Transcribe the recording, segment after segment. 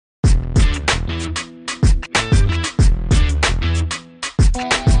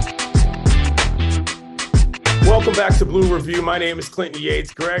Welcome back to Blue Review. My name is Clinton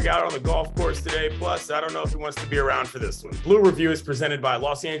Yates. Greg out on the golf course today. Plus, I don't know if he wants to be around for this one. Blue Review is presented by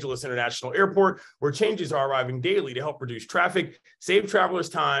Los Angeles International Airport, where changes are arriving daily to help reduce traffic, save travelers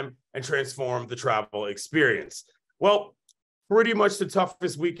time, and transform the travel experience. Well, pretty much the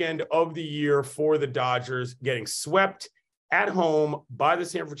toughest weekend of the year for the Dodgers, getting swept at home by the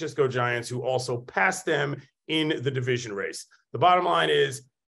San Francisco Giants, who also passed them in the division race. The bottom line is,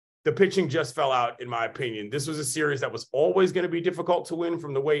 the pitching just fell out, in my opinion. This was a series that was always going to be difficult to win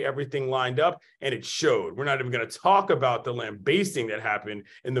from the way everything lined up, and it showed. We're not even going to talk about the lambasting that happened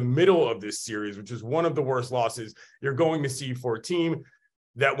in the middle of this series, which is one of the worst losses you're going to see for a team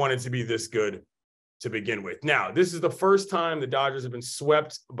that wanted to be this good to begin with. Now, this is the first time the Dodgers have been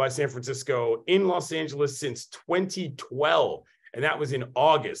swept by San Francisco in Los Angeles since 2012. And that was in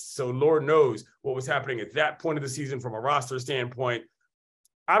August. So Lord knows what was happening at that point of the season from a roster standpoint.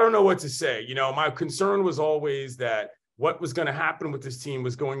 I don't know what to say. You know, my concern was always that what was going to happen with this team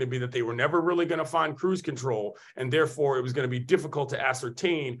was going to be that they were never really going to find cruise control. And therefore, it was going to be difficult to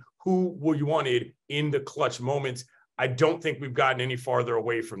ascertain who we wanted in the clutch moments. I don't think we've gotten any farther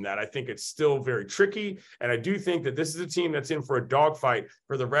away from that. I think it's still very tricky. And I do think that this is a team that's in for a dogfight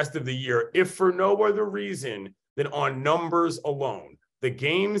for the rest of the year, if for no other reason than on numbers alone. The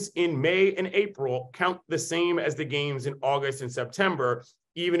games in May and April count the same as the games in August and September,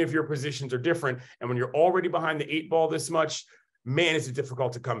 even if your positions are different. And when you're already behind the 8 ball this much, man, is it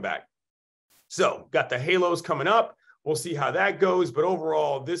difficult to come back. So got the Halos coming up. We'll see how that goes. But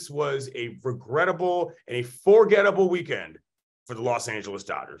overall, this was a regrettable and a forgettable weekend for the Los Angeles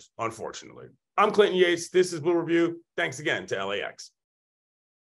Dodgers, unfortunately. I'm Clinton Yates. This is Blue Review. Thanks again to LAX.